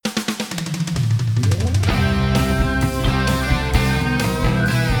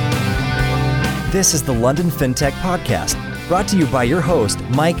This is the London FinTech Podcast, brought to you by your host,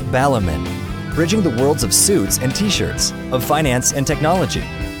 Mike Ballerman, bridging the worlds of suits and t-shirts, of finance and technology,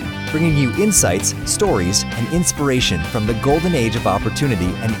 bringing you insights, stories, and inspiration from the golden age of opportunity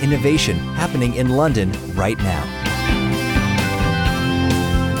and innovation happening in London right now.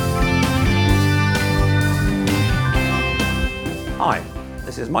 Hi,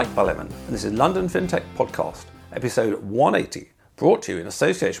 this is Mike Ballerman, and this is London FinTech Podcast, episode 180, brought to you in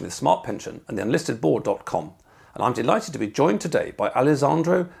association with Smart Pension and the UnlistedBoard.com. And I'm delighted to be joined today by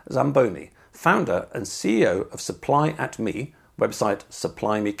Alessandro Zamboni, founder and CEO of Supply at Me, website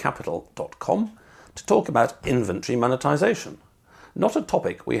supplymecapital.com, to talk about inventory monetization. Not a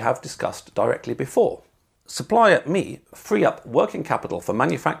topic we have discussed directly before. Supply at Me free up working capital for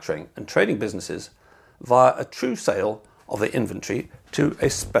manufacturing and trading businesses via a true sale of the inventory to a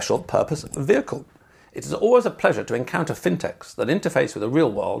special purpose vehicle. It is always a pleasure to encounter fintechs that interface with the real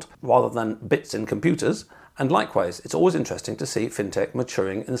world rather than bits in computers, and likewise, it's always interesting to see fintech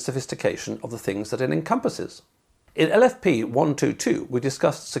maturing in the sophistication of the things that it encompasses. In LFP 122, we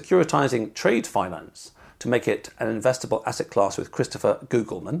discussed securitizing trade finance to make it an investable asset class with Christopher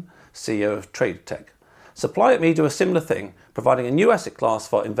Gugelman, CEO of TradeTech. Supply at Me do a similar thing, providing a new asset class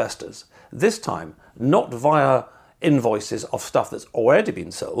for investors, this time not via invoices of stuff that's already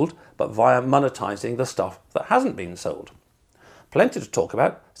been sold, but via monetizing the stuff that hasn't been sold. Plenty to talk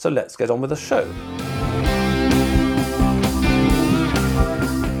about, so let's get on with the show.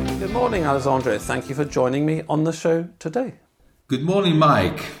 Good morning, Alessandro. Thank you for joining me on the show today. Good morning,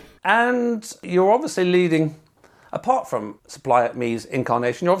 Mike. And you're obviously leading, apart from Supply at Me's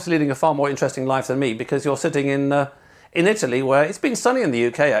incarnation, you're obviously leading a far more interesting life than me, because you're sitting in Italy, where it's been sunny in the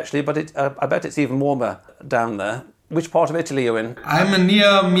UK actually, but I bet it's even warmer down there. Which part of Italy are you in? I'm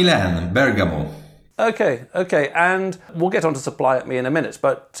near Milan, Bergamo. Okay, and we'll get on to Supply at Me in a minute,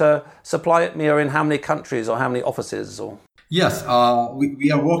 but Supply at Me are in how many countries or how many offices? Or Yes,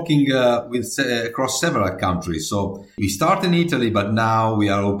 we are working across several countries. So we start in Italy, but now we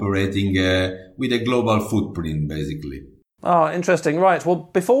are operating with a global footprint, basically. Oh, interesting. Right. Well,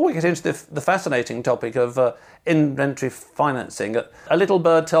 before we get into the fascinating topic of inventory financing, a little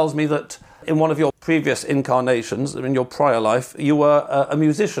bird tells me that in one of your previous incarnations, in your prior life, you were a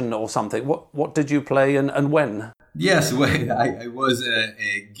musician or something. What did you play and when? Yes, well, I was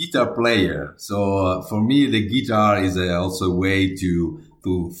a guitar player. So for me, the guitar is also a way to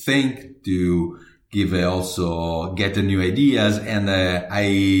think, to give also get new ideas. And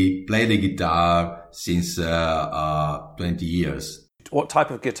I play the guitar since 20 years. What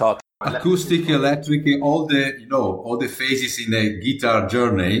type of guitar? Acoustic, electric, all the phases in a guitar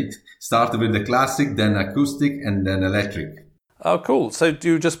journey. Start with the classic, then acoustic, and then electric. Oh, cool. So do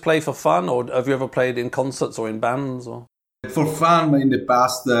you just play for fun, or have you ever played in concerts or in bands? Or for fun, in the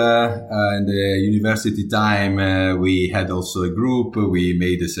past, in the university time, we had also a group. We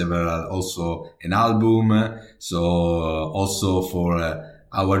made also an album. So also for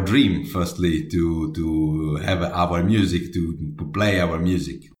our dream, firstly, to have our music, to play our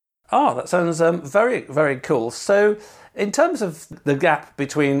music. Oh, that sounds very, very cool. So in terms of the gap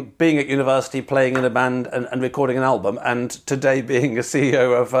between being at university, playing in a band and recording an album, and today being a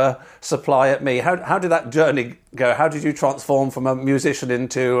CEO of Supply at Me, how did that journey go? How did you transform from a musician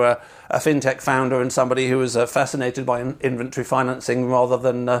into a fintech founder and somebody who was fascinated by inventory financing rather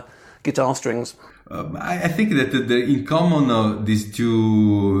than guitar strings? I think that in common these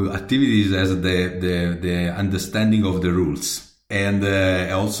two activities has the understanding of the rules. And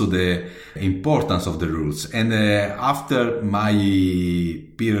also the importance of the rules. And after my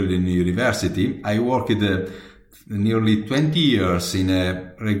period in university, I worked nearly 20 years in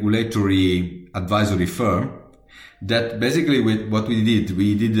a regulatory advisory firm. That basically what we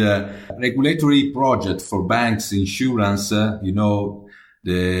did a regulatory project for banks, insurance,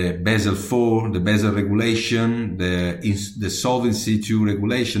 the Basel IV, the Basel regulation, the Solvency II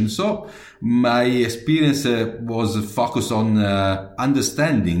regulation. So my experience was focused on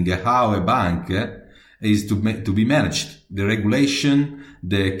understanding how a bank is to be managed. The regulation,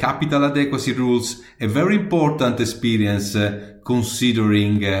 the capital adequacy rules, a very important experience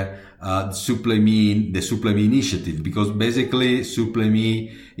considering the Supply Me initiative, because basically Supply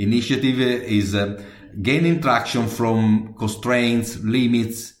Me initiative is gaining traction from constraints,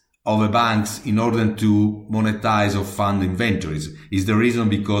 limits of the banks in order to monetize or fund inventories. Is the reason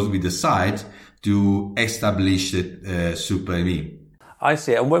because we decide to establish Supply Me. I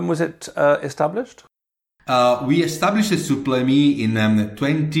see. And when was it established? We established Supply Me in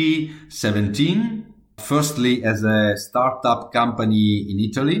 2017, firstly as a startup company in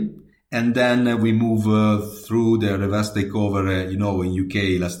Italy, and then we move through the reverse takeover, in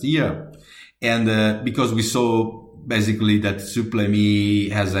UK last year. And because we saw basically that Supply.me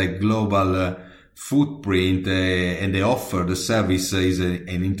has a global footprint and they offer the service is an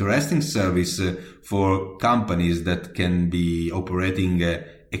interesting service for companies that can be operating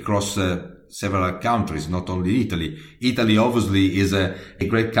across several countries, not only Italy. Italy obviously is a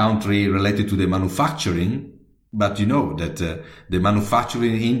great country related to the manufacturing, but you know that the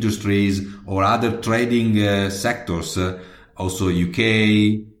manufacturing industries or other trading sectors, also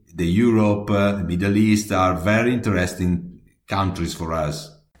UK, the Europe, the Middle East are very interesting countries for us.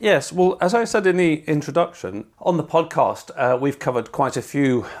 Yes, well, as I said in the introduction, on the podcast, we've covered quite a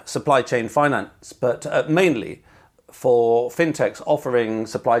few supply chain finance, but mainly for fintechs offering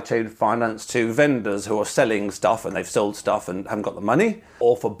supply chain finance to vendors who are selling stuff and they've sold stuff and haven't got the money,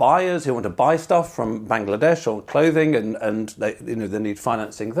 or for buyers who want to buy stuff from Bangladesh or clothing and they need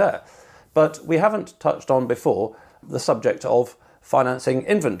financing there. But we haven't touched on before the subject of financing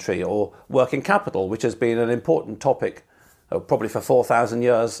inventory or working capital, which has been an important topic probably for 4,000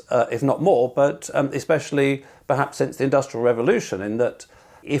 years, if not more, but especially perhaps since the Industrial Revolution, in that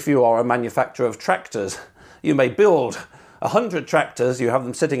if you are a manufacturer of tractors, you may build 100 tractors, you have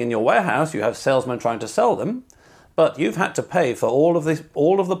them sitting in your warehouse, you have salesmen trying to sell them, but you've had to pay for all of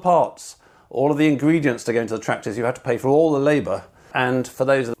the parts, all of the ingredients to go into the tractors, you had to pay for all the labour. And for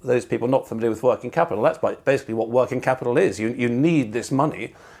those people not familiar with working capital, that's basically what working capital is. You need this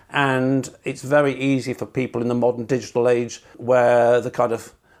money, and it's very easy for people in the modern digital age where the kind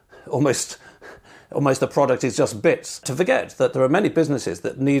of almost the product is just bits, to forget that there are many businesses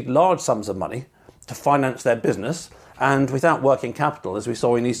that need large sums of money to finance their business, and without working capital, as we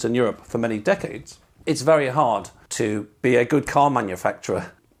saw in Eastern Europe for many decades, it's very hard to be a good car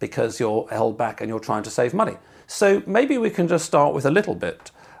manufacturer because you're held back and you're trying to save money. So maybe we can just start with a little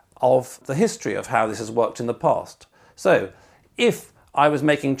bit of the history of how this has worked in the past. So if I was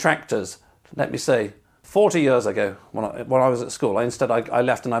making tractors, let me say, 40 years ago when I was at school, I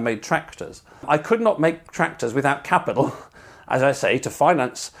left and I made tractors. I could not make tractors without capital, as I say, to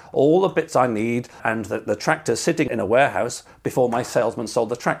finance all the bits I need and the tractors sitting in a warehouse before my salesman sold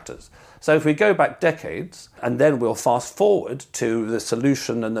the tractors. So if we go back decades, and then we'll fast forward to the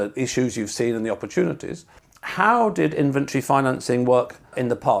solution and the issues you've seen and the opportunities, how did inventory financing work in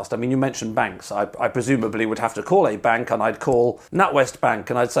the past? I mean, you mentioned banks. I presumably would have to call a bank, and I'd call NatWest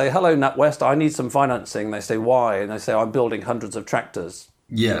Bank and I'd say, hello, NatWest, I need some financing. They say, why? And they say, I'm building hundreds of tractors.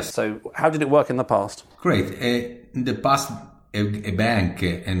 Yes. So how did it work in the past? Great. In the past, a bank,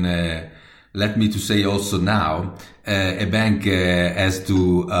 and let me to say also now, a bank has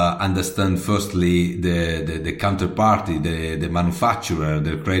to understand firstly the counterparty, the manufacturer,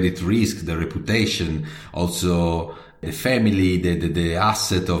 the credit risk, the reputation, also the family, the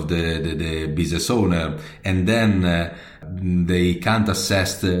asset of the business owner, and then they can't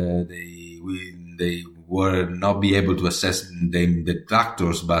assess they were not be able to assess the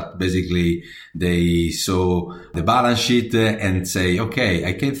tractors, but basically they saw the balance sheet and say, okay,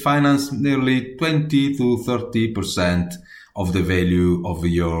 I can finance nearly 20 to 30% of the value of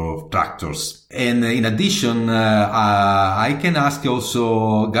your tractors. And in addition, I can ask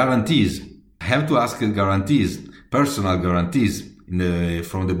also guarantees. I have to ask guarantees, personal guarantees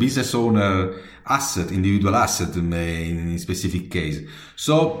from the business owner asset, individual asset in specific case.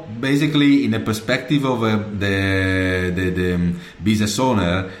 So basically, in a perspective of the business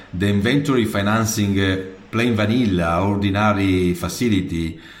owner, the inventory financing plain vanilla, ordinary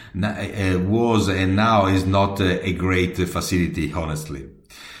facility was and now is not a great facility, honestly.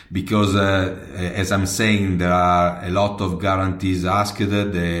 Because, as I'm saying, there are a lot of guarantees asked,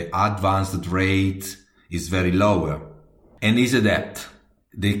 the advanced rate is very lower. And is a debt.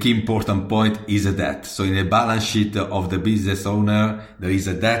 The key important point is a debt. So in a balance sheet of the business owner, there is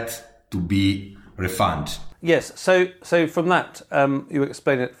a debt to be refunded. Yes, so from that, you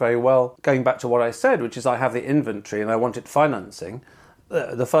explain it very well. Going back to what I said, which is I have the inventory and I wanted financing,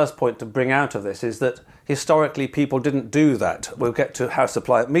 the first point to bring out of this is that historically people didn't do that. We'll get to how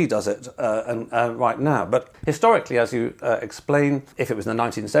Supply.me does it right now. But historically, as you explain, if it was in the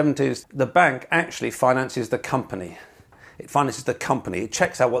 1970s, the bank actually finances the company. It finances the company. It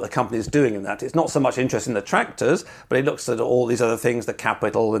checks out what the company is doing in that. It's not so much interested in the tractors, but it looks at all these other things, the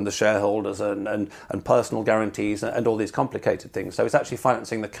capital and the shareholders and personal guarantees and all these complicated things. So it's actually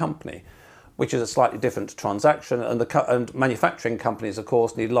financing the company, which is a slightly different transaction. And manufacturing companies, of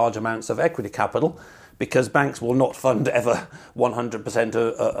course, need large amounts of equity capital because banks will not fund ever 100%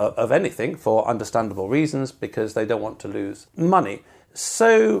 of anything for understandable reasons because they don't want to lose money.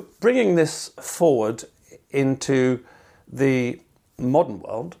 So bringing this forward into the modern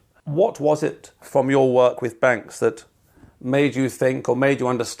world, what was it from your work with banks that made you think or made you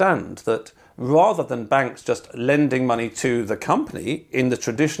understand that rather than banks just lending money to the company in the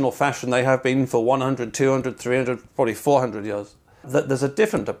traditional fashion they have been for 100, 200, 300, probably 400 years, that there's a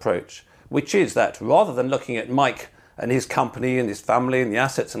different approach, which is that rather than looking at Mike and his company and his family and the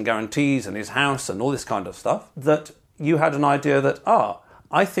assets and guarantees and his house and all this kind of stuff, that you had an idea that,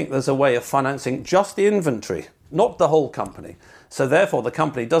 I think there's a way of financing just the inventory, not the whole company. So therefore, the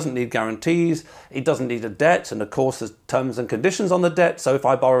company doesn't need guarantees, it doesn't need a debt, and of course there's terms and conditions on the debt. So if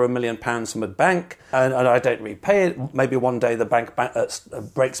I borrow £1 million from a bank and I don't repay it, maybe one day the bank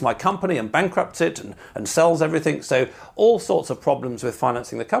breaks my company and bankrupts it and sells everything. So all sorts of problems with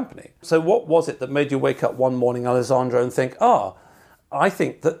financing the company. So what was it that made you wake up one morning, Alessandro, and think, I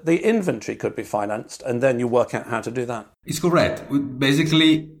think that the inventory could be financed, and then you work out how to do that? It's correct.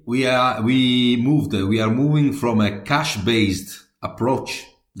 Basically, we are moving from a cash-based approach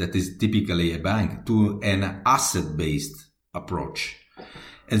that is typically a bank to an asset-based approach.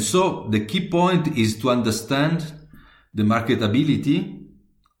 And so the key point is to understand the marketability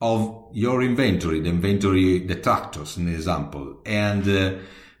of your inventory, the tractors, an example. And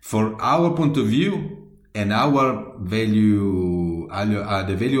for our point of view, and our value,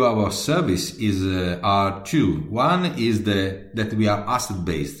 the value of our service are two. One is that we are asset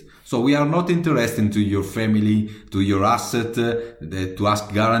based. So we are not interested to your family, to your asset, to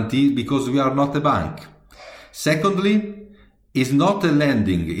ask guarantee, because we are not a bank. Secondly, is not a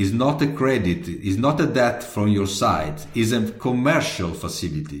lending, is not a credit, is not a debt from your side, is a commercial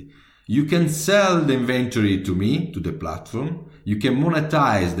facility. You can sell the inventory to me, to the platform. You can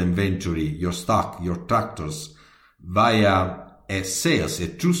monetize the inventory, your stock, your tractors via a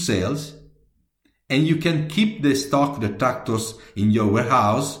true sales. And you can keep the stock, the tractors in your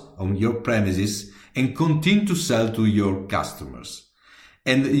warehouse, on your premises, and continue to sell to your customers.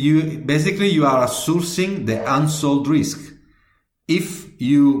 And you are sourcing the unsold risk. If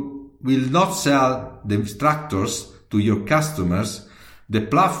you will not sell the tractors to your customers, the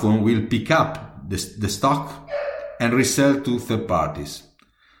platform will pick up the stock and resell to third parties.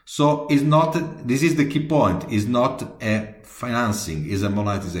 So this is the key point, is not a financing, is a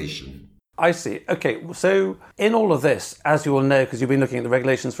monetization. I see. Okay, so in all of this, as you will know, because you've been looking at the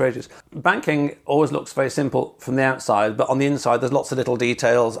regulations for ages, banking always looks very simple from the outside, but on the inside there's lots of little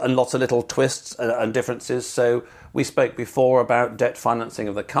details and lots of little twists and differences. So we spoke before about debt financing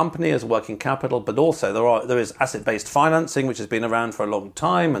of the company as working capital, but also there is asset-based financing, which has been around for a long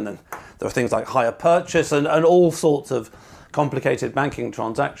time, and then there are things like hire purchase and all sorts of complicated banking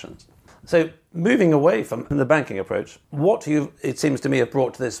transactions. So moving away from the banking approach, what it seems to me, have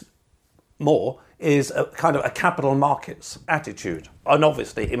brought to this more is a kind of a capital markets attitude. And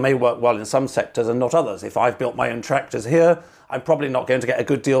obviously it may work well in some sectors and not others. If I've built my own tractors here, I'm probably not going to get a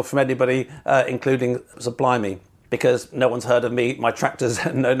good deal from anybody, including Supply Me, because no one's heard of me, my tractors,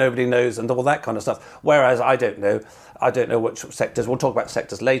 nobody knows, and all that kind of stuff. Whereas I don't know which sectors, we'll talk about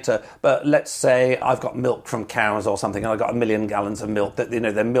sectors later, but let's say I've got milk from cows or something, and I've got 1 million gallons of milk, that,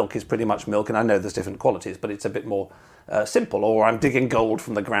 their milk is pretty much milk, and I know there's different qualities, but it's a bit more simple. Or I'm digging gold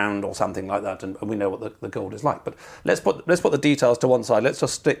from the ground or something like that, and we know what the gold is like. But let's put the details to one side. Let's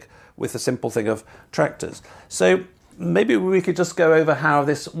just stick with the simple thing of tractors. So maybe we could just go over how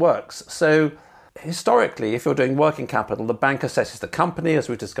this works. So historically, if you're doing working capital, the bank assesses the company, as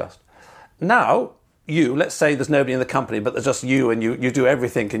we discussed. Now, let's say there's nobody in the company, but there's just you, and you do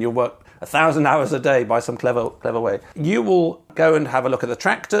everything, and you work 1,000 hours a day by some clever way. You will go and have a look at the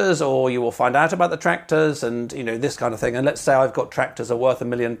tractors, or you will find out about the tractors and, this kind of thing. And let's say I've got tractors that are worth £1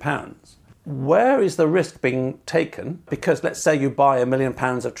 million. Where is the risk being taken? Because let's say you buy £1 million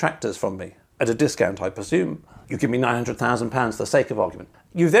of tractors from me at a discount, I presume. You give me £900,000 for the sake of argument.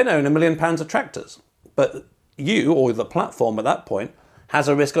 You then own £1 million of tractors. But you, or the platform at that point, has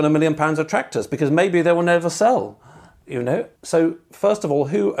a risk on £1 million of tractors, because maybe they will never sell. So first of all,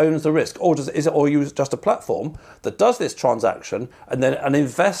 who owns the risk? Or is it you just a platform that does this transaction, and then an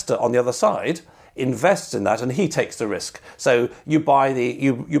investor on the other side invests in that, and he takes the risk? So you buy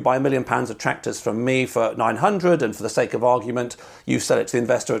you buy £1 million of tractors from me for 900, and for the sake of argument, you sell it to the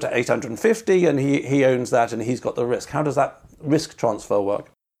investor at 850, and he owns that, and he's got the risk. How does that risk transfer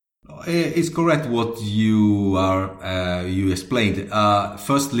work? It's correct what you explained.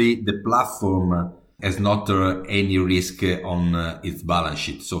 Firstly, the platform has not any risk on its balance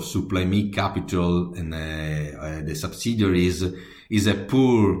sheet. So Supply Me Capital and the subsidiaries is a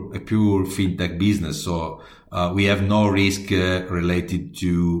pure fintech business. So we have no risk related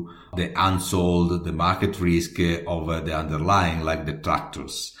to the unsold, the market risk of the underlying, like the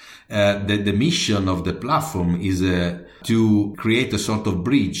tractors. The mission of the platform is to create a sort of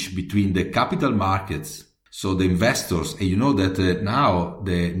bridge between the capital markets, So the investors, and you know that now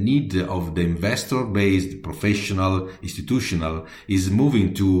the need of the investor-based professional institutional is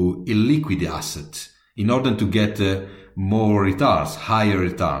moving to illiquid assets in order to get more returns, higher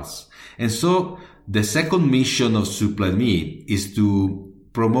returns. And so the second mission of SupplyMe is to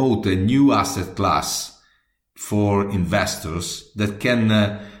promote a new asset class for investors that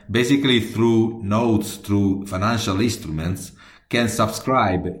can basically through notes, through financial instruments, can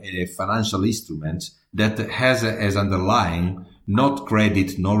subscribe a financial instrument that has as underlying not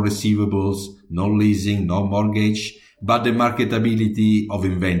credit, no receivables, no leasing, no mortgage, but the marketability of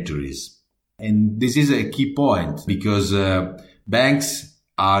inventories. And this is a key point because banks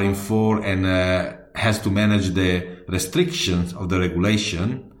are in for and has to manage the restrictions of the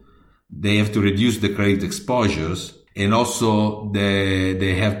regulation. They have to reduce the credit exposures, and also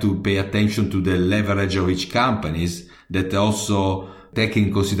they have to pay attention to the leverage of each companies that also take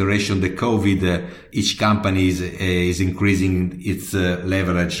in consideration the COVID, each company is increasing its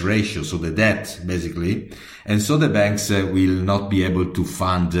leverage ratio, so the debt basically. And so the banks will not be able to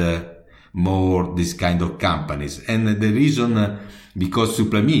fund more this kind of companies. And the reason, because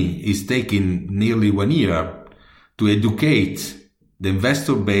SupplyMe is taking nearly 1 year to educate the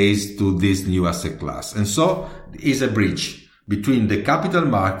investor base to this new asset class. And so is a bridge between the capital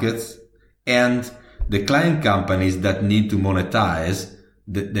markets and the client companies that need to monetize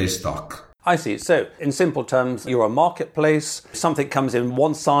their stock. I see. So in simple terms, you're a marketplace. Something comes in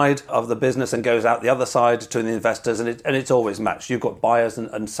one side of the business and goes out the other side to the investors, and it's always matched. You've got buyers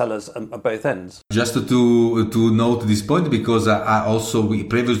and sellers at both ends. Just to note this point, because we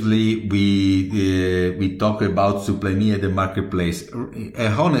previously talked about SupplyMe and the marketplace.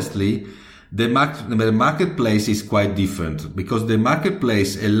 Honestly, the marketplace is quite different, because the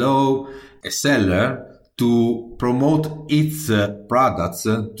marketplace allow a seller to promote its products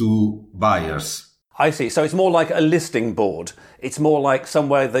to buyers. I see. So it's more like a listing board. It's more like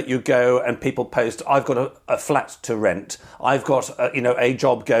somewhere that you go and people post, I've got a flat to rent. I've got a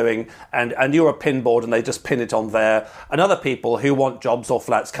job going, and you're a pin board and they just pin it on there. And other people who want jobs or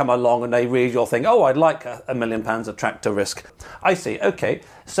flats come along and they read your thing. Oh, I'd like £1 million of tractor risk. I see. Okay.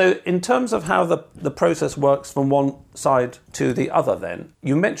 So in terms of how the process works from one side to the other then,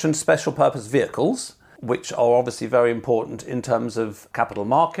 you mentioned special purpose vehicles, which are obviously very important in terms of capital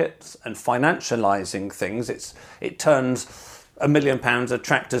markets and financializing things. It turns £1 million of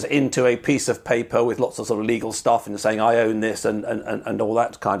tractors into a piece of paper with lots of sort of legal stuff and saying I own this and all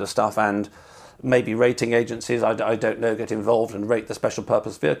that kind of stuff, and maybe rating agencies, I don't know, get involved and rate the special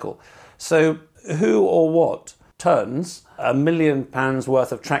purpose vehicle. So who or what turns £1 million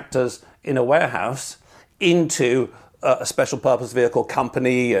worth of tractors in a warehouse into a special purpose vehicle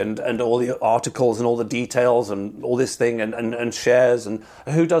company and all the articles and all the details and all this thing and shares, and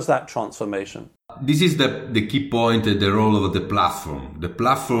who does that transformation? This is the key point, the role of the platform. The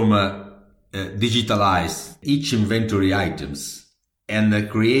platform digitalize each inventory items and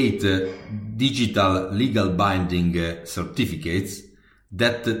create digital legal binding certificates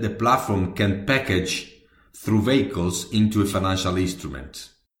that the platform can package through vehicles into a financial instrument.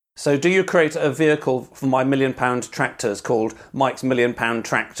 So do you create a vehicle for my £1 million tractors called Mike's £1 million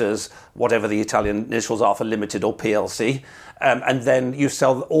Tractors, whatever the Italian initials are for Limited or PLC, and then you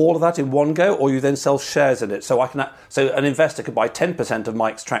sell all of that in one go, or you then sell shares in it? So an investor could buy 10% of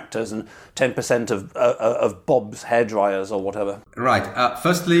Mike's Tractors and 10% of Bob's hairdryers or whatever. Right.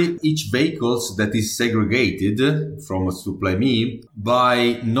 Firstly, each vehicle that is segregated from SupplyMe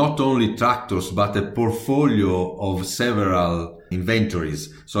by not only tractors but a portfolio of several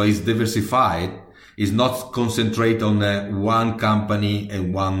inventories. So it's diversified. It's not concentrated on one company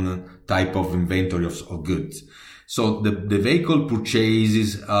and one type of inventory of goods. So the vehicle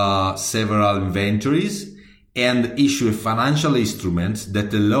purchases several inventories and issue a financial instrument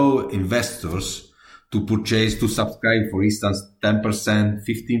that allow investors to subscribe, for instance, 10%,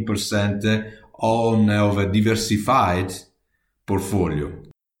 15% of a diversified portfolio.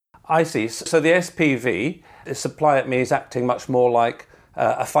 I see. So the SPV, SupplyMe, is acting much more like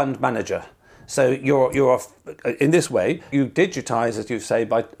a fund manager. So you're in this way, you digitize, as you say,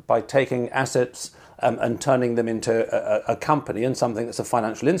 by taking assets and turning them into a company and something that's a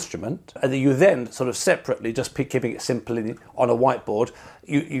financial instrument. And you then sort of separately, just keeping it simply on a whiteboard,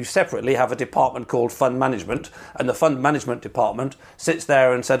 you separately have a department called fund management, and the fund management department sits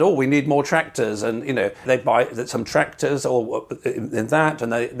there and said, oh, we need more tractors, and they buy some tractors or in that,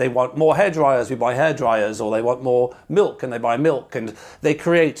 and they want more hairdryers, we buy hairdryers, or they want more milk and they buy milk, and they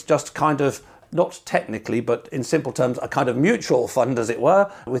create just kind of, not technically, but in simple terms, a kind of mutual fund, as it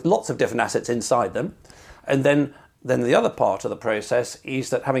were, with lots of different assets inside them. And then Then the other part of the process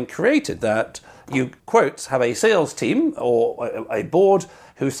is that having created that, you, quotes, have a sales team or a board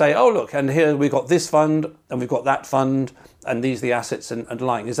who say, oh, look, and here we've got this fund and we've got that fund and these are the assets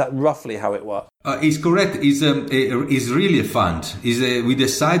underlying. Is that roughly how it works? It's correct. It's really a fund. We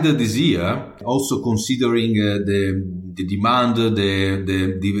decided this year, also considering the demand,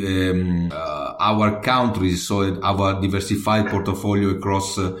 our countries, so our diversified portfolio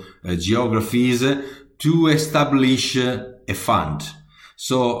across geographies, to establish a fund.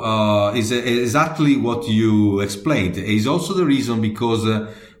 So it's exactly what you explained. It's also the reason because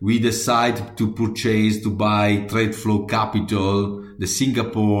we decide to buy Trade Flow Capital, the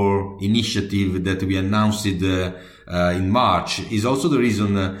Singapore initiative that we announced in March. Is also the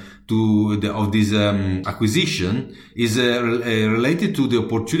reason of this acquisition is related to the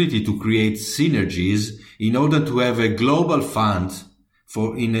opportunity to create synergies in order to have a global fund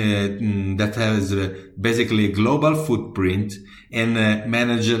that has basically a global footprint and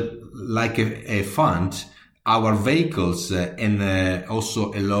manage like a fund our vehicles and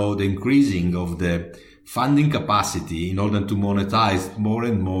also allow the increasing of the funding capacity in order to monetize more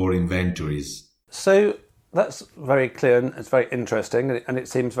and more inventories. So that's very clear and it's very interesting and it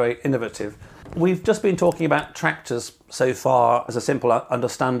seems very innovative. We've just been talking about tractors so far as a simple,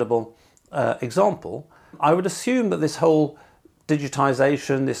 understandable example. I would assume that this whole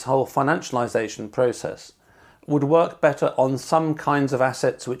digitization, this whole financialization process would work better on some kinds of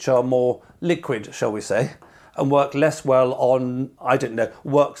assets which are more liquid, shall we say, and work less well on, I don't know,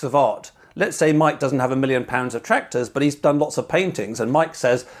 works of art. Let's say Mike doesn't have £1 million of tractors, but he's done lots of paintings, and Mike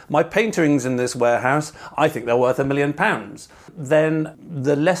says, my paintings in this warehouse, I think they're worth £1 million. Then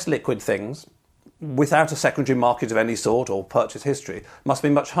the less liquid things, without a secondary market of any sort or purchase history, must be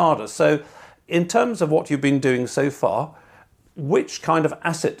much harder. So in terms of what you've been doing so far, which kind of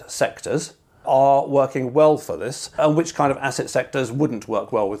asset sectors are working well for this, and which kind of asset sectors wouldn't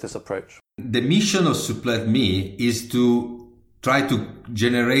work well with this approach? The mission of Supplet.me is to try to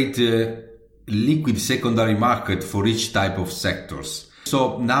generate a liquid secondary market for each type of sectors.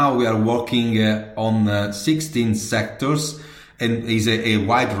 So now we are working on 16 sectors, and is a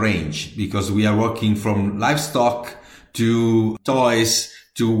wide range because we are working from livestock to toys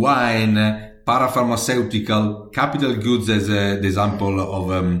to wine, parapharmaceutical, capital goods as the example of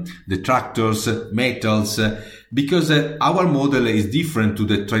the tractors, metals, because our model is different to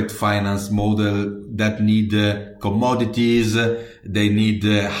the trade finance model that need commodities, they need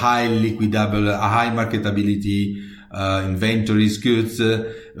high liquidable, high marketability inventories, goods.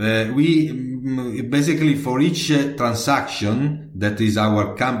 We basically for each transaction that is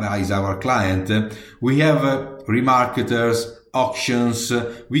our client, we have remarketers, auctions.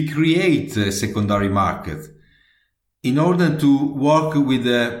 We create a secondary market in order to work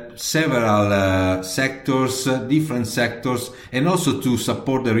with several sectors, different sectors, and also to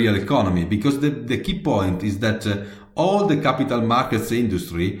support the real economy, because the key point is that all the capital markets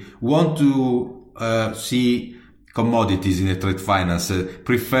industry want to see commodities in a trade finance,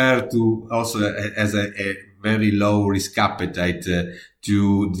 prefer to also as a very low risk appetite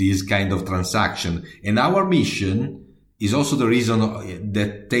to this kind of transaction. And our mission is also the reason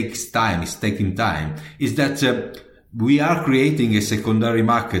that is taking time, is that we are creating a secondary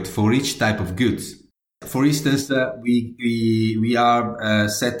market for each type of goods. For instance, we are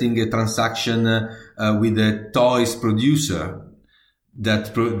setting a transaction with a toys producer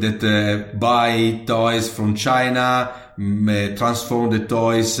that buy toys from China, transform the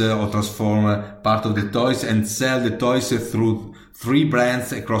toys or transform part of the toys and sell the toys through 3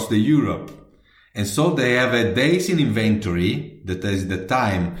 brands across the Europe. And so they have a days in inventory, that is the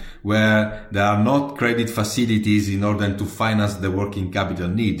time where there are not credit facilities in order to finance the working capital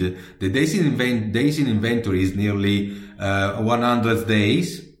need. The days in inventory is nearly 100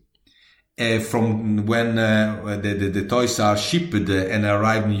 days from when the toys are shipped and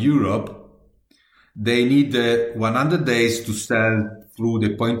arrive in Europe. They need 100 days to sell through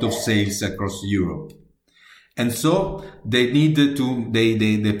the point of sales across Europe. And so they need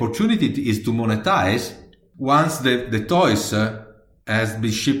the opportunity is to monetize once the toys has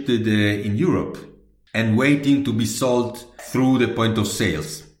been shipped in Europe and waiting to be sold through the point of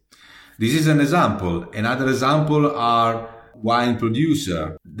sales. This is an example. Another example are wine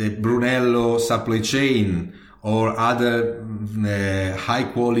producer, the Brunello supply chain or other high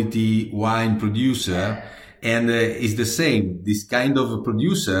quality wine producer. And it's the same. This kind of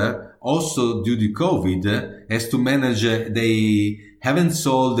producer also due to COVID has to manage, they haven't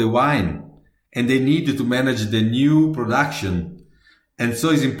sold the wine and they need to manage the new production. And so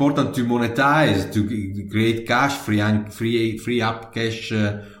it's important to monetize, to create cash, free up cash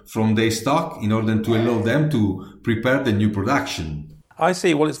from their stock in order to allow them to prepare the new production. I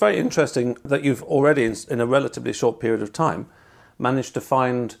see. Well, it's very interesting that you've already, in a relatively short period of time, managed to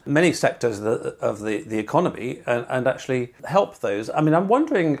find many sectors of the economy and actually help those. I mean, I'm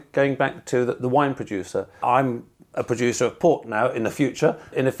wondering, going back to the wine producer, I'm a producer of port now in the future,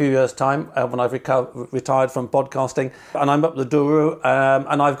 in a few years' time, when I've retired from podcasting, and I'm up the Douro,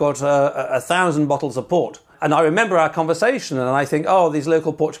 and I've got 1,000 bottles of port. And I remember our conversation, and I think, these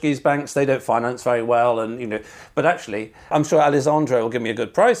local Portuguese banks, they don't finance very well, and but actually, I'm sure Alessandro will give me a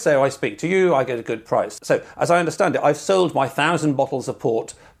good price, so I speak to you, I get a good price. So, as I understand it, I've sold my 1,000 bottles of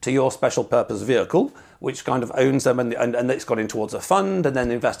port to your special purpose vehicle, which kind of owns them, and it's gone in towards a fund, and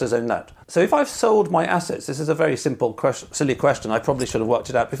then investors own that. So if I've sold my assets, this is a very simple, silly question, I probably should have worked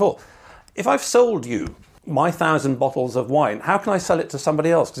it out before. If I've sold you my 1,000 bottles of wine, how can I sell it to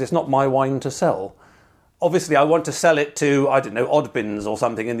somebody else? Because it's not my wine to sell. Obviously, I want to sell it to, I don't know, Oddbins or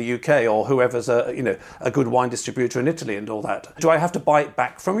something in the UK, or whoever's a good wine distributor in Italy and all that. Do I have to buy it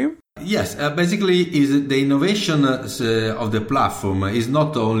back from you? Yes, basically, is the innovation of the platform is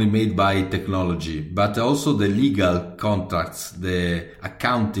not only made by technology, but also the legal contracts, the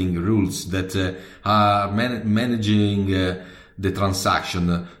accounting rules that are managing the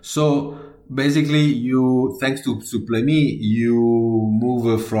transaction. So basically, thanks to Supplemi, you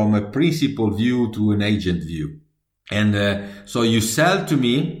move from a principal view to an agent view. And so you sell to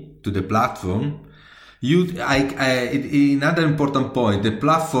me, to the platform. Another important point, the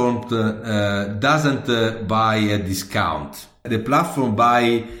platform doesn't buy a discount. The platform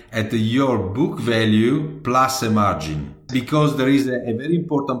buy at your book value plus a margin. Because there is a very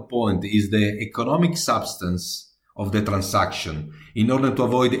important point, is the economic substance of the transaction in order to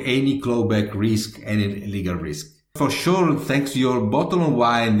avoid any clawback risk, any legal risk. For sure, thanks to your bottle of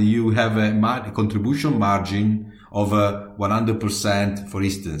wine, you have a contribution margin of 100%, for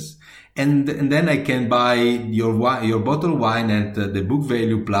instance. And then I can buy your bottle of wine at the book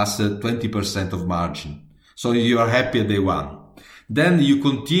value plus 20% of margin. So you are happy at day one. Then you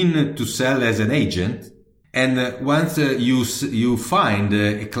continue to sell as an agent. And once you find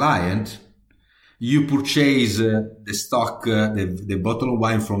a client, you purchase the stock, the bottle of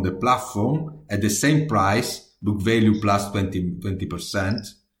wine from the platform at the same price, book value plus 20%,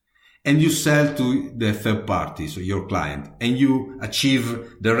 and you sell to the third party, so your client, and you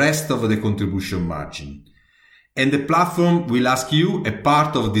achieve the rest of the contribution margin. And the platform will ask you a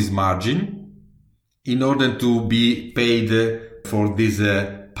part of this margin in order to be paid for this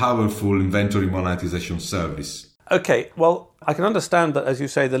powerful inventory monetization service. Okay, well, I can understand that, as you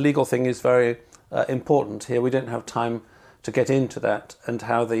say, the legal thing is very important here. We don't have time to get into that and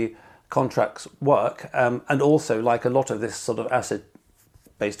how the contracts work. And also, like a lot of this sort of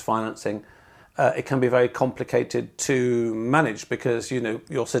asset-based financing, it can be very complicated to manage because,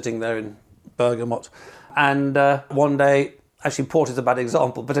 you're sitting there in Bergamot and one day, actually port is a bad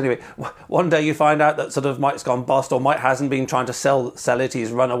example, but anyway, one day you find out that sort of Mike's gone bust or Mike hasn't been trying to sell it,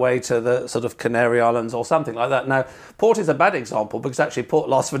 he's run away to the sort of Canary Islands or something like that. Now, port is a bad example because actually port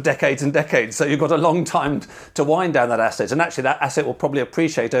lasts for decades and decades, so you've got a long time to wind down that asset, and actually that asset will probably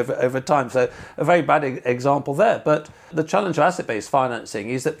appreciate over time, so a very bad example there. But the challenge of asset-based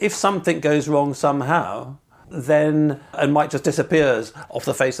financing is that if something goes wrong somehow, then, and Mike just disappears off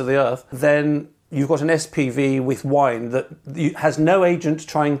the face of the earth, then you've got an SPV with wine that has no agent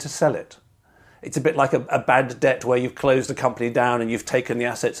trying to sell it. It's a bit like a bad debt where you've closed a company down and you've taken the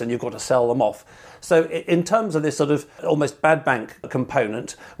assets and you've got to sell them off. So in terms of this sort of almost bad bank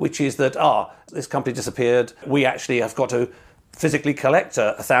component, which is that, this company disappeared, we actually have got to physically collect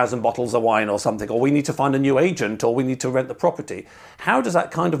 1,000 bottles of wine or something, or we need to find a new agent, or we need to rent the property. How does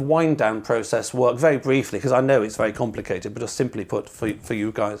that kind of wind down process work? Very briefly, because I know it's very complicated, but just simply put for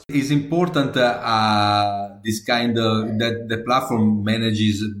you guys. It's important this kind of that the platform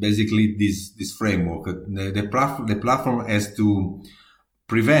manages basically this framework. The platform has to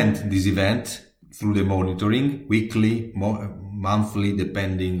prevent this event through the monitoring, weekly, monthly,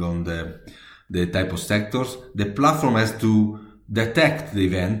 depending on the type of sectors. The platform has to detect the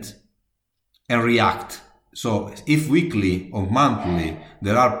event and react. So if weekly or monthly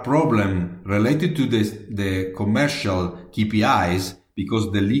there are problems related to the commercial KPIs,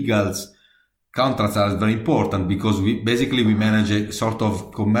 because the legal contracts are very important, because we manage a sort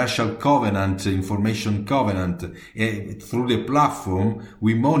of commercial covenant, information covenant. Through the platform,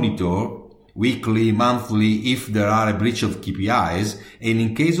 we monitor weekly, monthly, if there are a breach of KPIs, and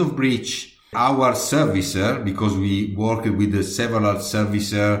in case of breach, our servicer, because we work with several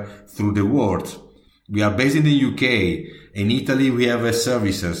servicers through the world, We are based in the UK. In Italy, we have a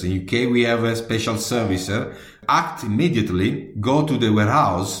servicer. In UK, we have a special servicer. Act immediately, go to the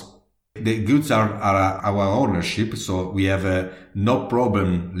warehouse. The goods are our ownership, so we have no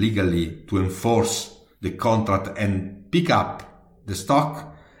problem legally to enforce the contract and pick up the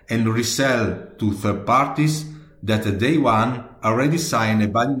stock and resell to third parties that at day one already signed a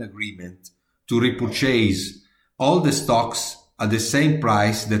binding agreement to repurchase all the stocks at the same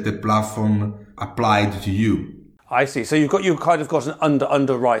price that the platform applied to you. I see. So you've kind of got an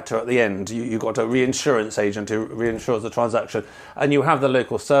underwriter at the end. You've got a reinsurance agent who reinsures the transaction, and you have the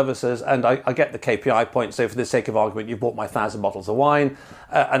local services. And I get the KPI point. So for the sake of argument, you bought my 1,000 bottles of wine,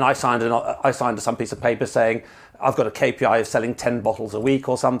 and I signed some piece of paper saying I've got a KPI of selling 10 bottles a week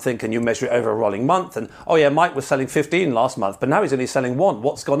or something. Can you measure it over a rolling month? And oh yeah, Mike was selling 15 last month, but now he's only selling 1.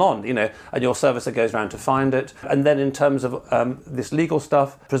 What's gone on? And your servicer goes around to find it. And then in terms of this legal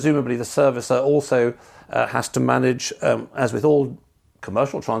stuff, presumably the servicer also has to manage, as with all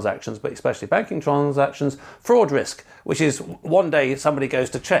commercial transactions, but especially banking transactions, fraud risk, which is one day somebody goes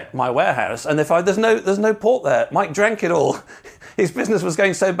to check my warehouse and they find there's no port there. Mike drank it all. His business was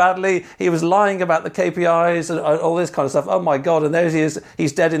going so badly. He was lying about the KPIs and all this kind of stuff. Oh my God. And there he is.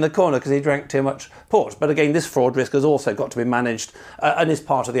 He's dead in the corner because he drank too much port. But again, this fraud risk has also got to be managed and is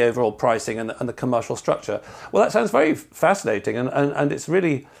part of the overall pricing and the commercial structure. Well, that sounds very fascinating and it's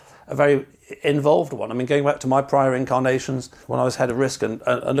really a very involved one. I mean, going back to my prior incarnations when I was head of risk and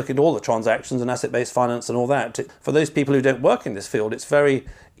looking at all the transactions and asset-based finance and all that, for those people who don't work in this field, it's very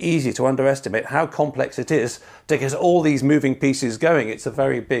easy to underestimate how complex it is to get all these moving pieces going. It's a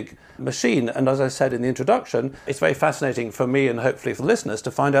very big machine. And as I said in the introduction, it's very fascinating for me and hopefully for listeners to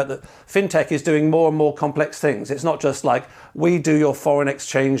find out that fintech is doing more and more complex things. It's not just like we do your foreign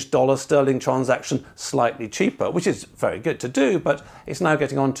exchange dollar sterling transaction slightly cheaper, which is very good to do, but it's now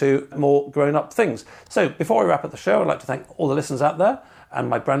getting on to more grown-up things. So before we wrap up the show, I'd like to thank all the listeners out there and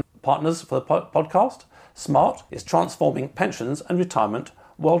my brand partners for the podcast. Smart is transforming pensions and retirement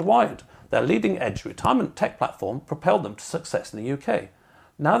worldwide. Their leading-edge retirement tech platform propelled them to success in the UK.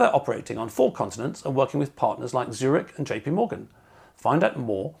 Now they're operating on 4 continents and working with partners like Zurich and JP Morgan. Find out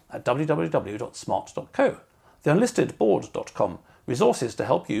more at www.smart.co. Theunlistedboard.com. Resources to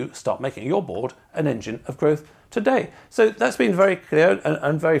help you start making your board an engine of growth today. So that's been very clear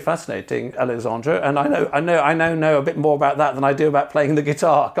and very fascinating, Alessandro. And I now know a bit more about that than I do about playing the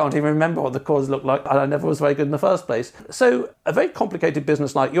guitar. I can't even remember what the chords look like, and I never was very good in the first place. So a very complicated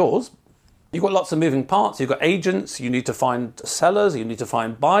business like yours, you've got lots of moving parts. You've got agents. You need to find sellers. You need to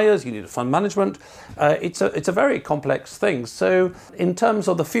find buyers. You need to find management. It's a very complex thing. So, in terms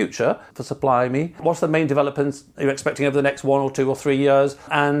of the future for SupplyMe, what's the main developments you're expecting over the next 1 or 2 or 3 years?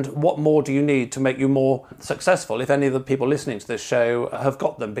 And what more do you need to make you more successful? If any of the people listening to this show have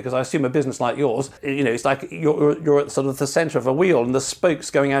got them, because I assume a business like yours, it's like you're at sort of the centre of a wheel and the spokes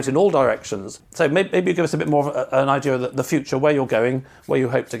going out in all directions. So maybe you give us a bit more of an idea of the future, where you're going, where you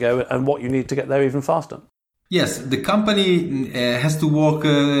hope to go, and what you need to get there even faster. Yes, the company has to work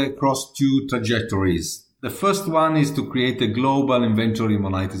across 2 trajectories. The first one is to create a global inventory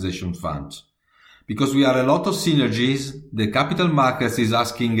monetization fund. Because we are a lot of synergies, the capital markets is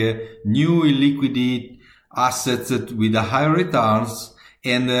asking new illiquid assets with a higher returns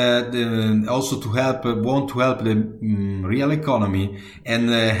and also want to help the real economy. And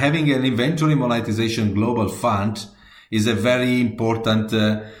having an inventory monetization global fund is a very important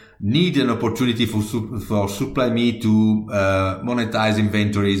need and opportunity for SupplyMe to monetize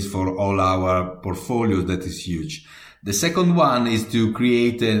inventories for all our portfolios. That is huge. The second one is to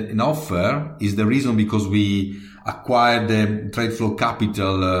create an offer. Is the reason because we acquired the Trade Flow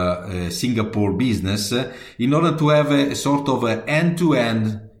Capital Singapore business in order to have a sort of an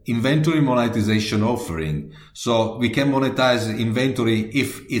end-to-end inventory monetization offering. So we can monetize inventory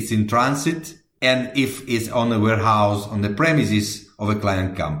if it's in transit and if it's on a warehouse, on the premises of a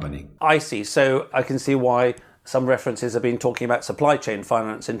client company. I see. So I can see why some references have been talking about supply chain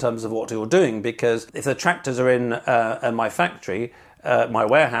finance in terms of what you're doing, because if the tractors are in my factory, my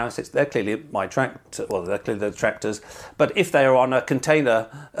warehouse, they're clearly my tractor. Well, they're clearly the tractors. But if they are on a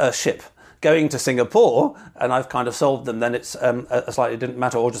container ship going to Singapore, and I've kind of sold them, then it's a slightly different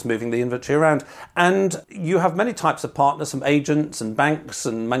matter, or just moving the inventory around. And you have many types of partners, some agents and banks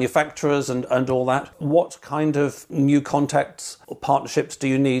and manufacturers and all that. What kind of new contacts or partnerships do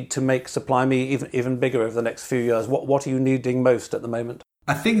you need to make SupplyMe even bigger over the next few years? What are you needing most at the moment?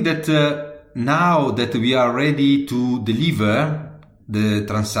 I think that now that we are ready to deliver the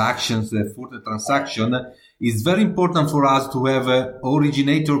transactions, the further transaction, it's very important for us to have an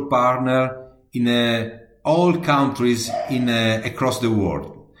originator partner in all countries across the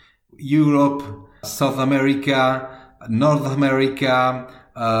world. Europe, South America, North America,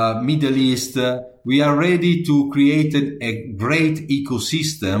 Middle East. We are ready to create a great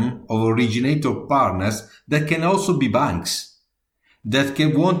ecosystem of originator partners that can also be banks, that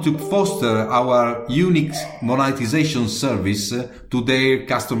can want to foster our unique monetization service to their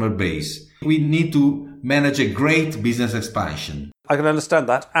customer base. We need to manage a great business expansion. I can understand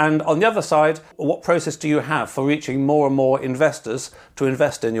that. And on the other side, what process do you have for reaching more and more investors to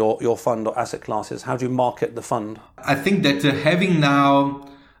invest in your fund or asset classes? How do you market the fund? I think that having now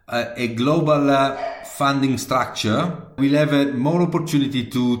a global funding structure, we'll have more opportunity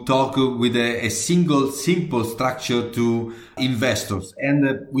to talk with a single, simple structure to investors.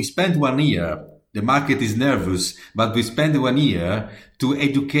 And we spent 1 year. The market is nervous, but we spent 1 year to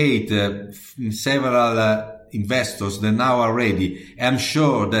educate several investors that now are ready. I'm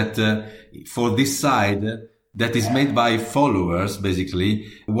sure that for this side, that is made by followers, basically,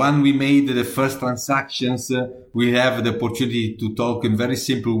 when we made the first transactions, we have the opportunity to talk in very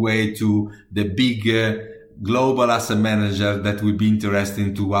simple way to the big global asset manager that will be interested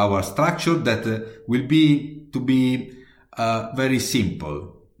into our structure that will be very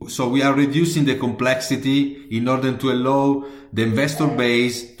simple. So we are reducing the complexity in order to allow the investor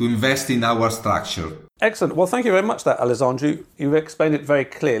base to invest in our structure. Excellent. Well, thank you very much, Alessandro. You've explained it very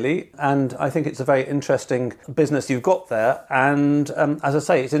clearly, and I think it's a very interesting business you've got there. And as I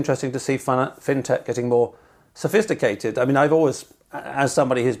say, it's interesting to see fintech getting more sophisticated. I mean, I've always, as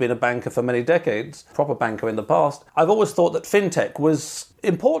somebody who's been a banker for many decades, proper banker in the past, I've always thought that fintech was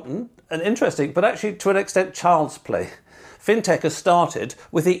important and interesting, but actually to an extent child's play. Fintech has started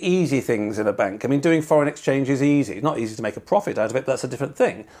with the easy things in a bank. I mean, doing foreign exchange is easy. Not easy to make a profit out of it, but that's a different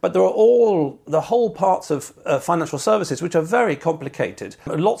thing. But there are the whole parts of financial services which are very complicated.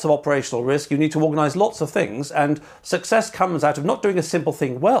 Lots of operational risk. You need to organise lots of things. And success comes out of not doing a simple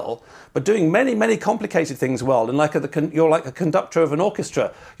thing well, but doing many, many complicated things well. And you're like a conductor of an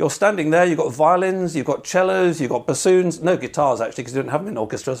orchestra. You're standing there, you've got violins, you've got cellos, you've got bassoons. No guitars, actually, because you don't have them in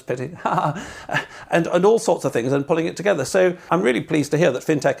orchestras, pity. and all sorts of things and pulling it together. So I'm really pleased to hear that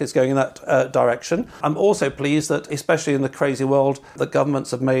fintech is going in that direction. I'm also pleased that, especially in the crazy world that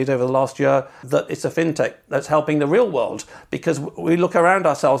governments have made over the last year, that it's a fintech that's helping the real world. Because we look around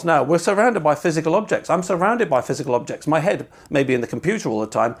ourselves now, we're surrounded by physical objects. I'm surrounded by physical objects. My head may be in the computer all the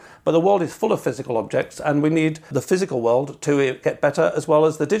time, but the world is full of physical objects, and we need the physical world to get better as well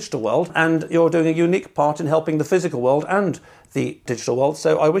as the digital world. And you're doing a unique part in helping the physical world and the digital world.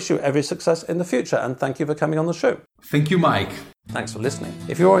 So I wish you every success in the future, and thank you for coming on the show. Thank you, Mike. Thanks for listening.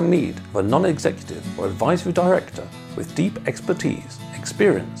 If you're in need of a non-executive or advisory director with deep expertise,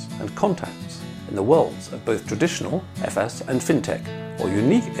 experience and contacts in the worlds of both traditional FS and fintech, or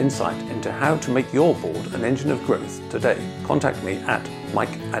unique insight into how to make your board an engine of growth today, contact me at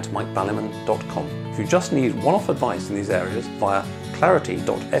mike@mikeballiman.com. If you just need one-off advice in these areas, via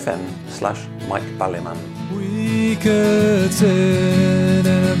clarity.fm/mikeballiman. We could sit in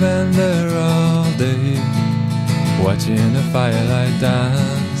a bend there all day, watching the firelight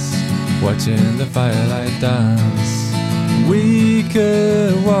dance, watching the firelight dance. We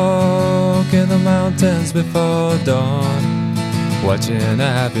could walk in the mountains before dawn, watching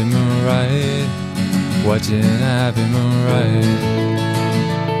a happy moonrise, watching a happy moonrise.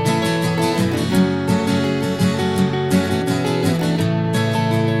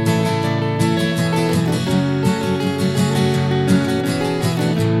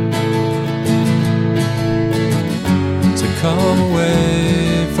 Come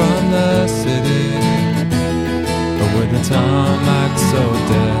away from the city, with the tarmac so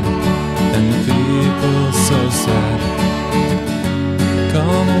dead and the people so sad.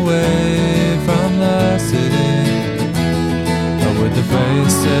 Come away from the city, with the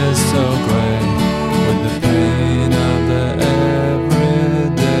faces so grey, with the pain of the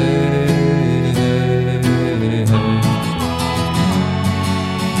everyday.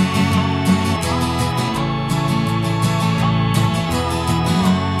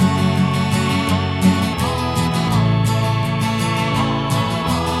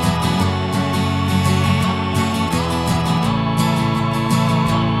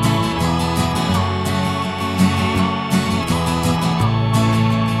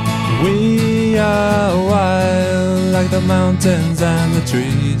 We are wild like the mountains and the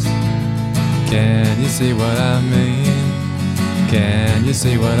trees. Can you see what I mean? Can you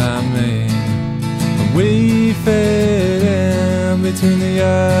see what I mean? We fit in between the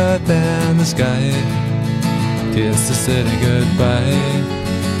earth and the sky. Kiss the city goodbye,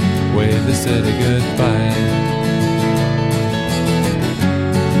 wave the city goodbye,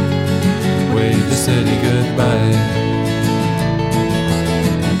 wave the city goodbye.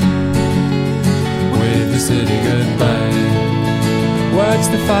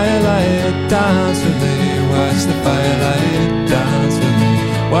 the firelight dance with me. Watch the firelight dance with me.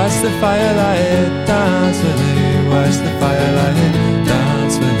 Watch the firelight dance with me. Watch the firelight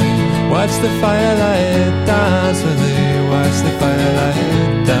dance with me. Watch the firelight dance with me. Watch the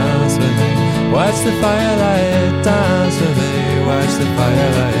firelight dance with me. Watch the firelight dance with me. Watch the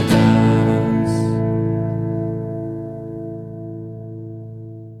firelight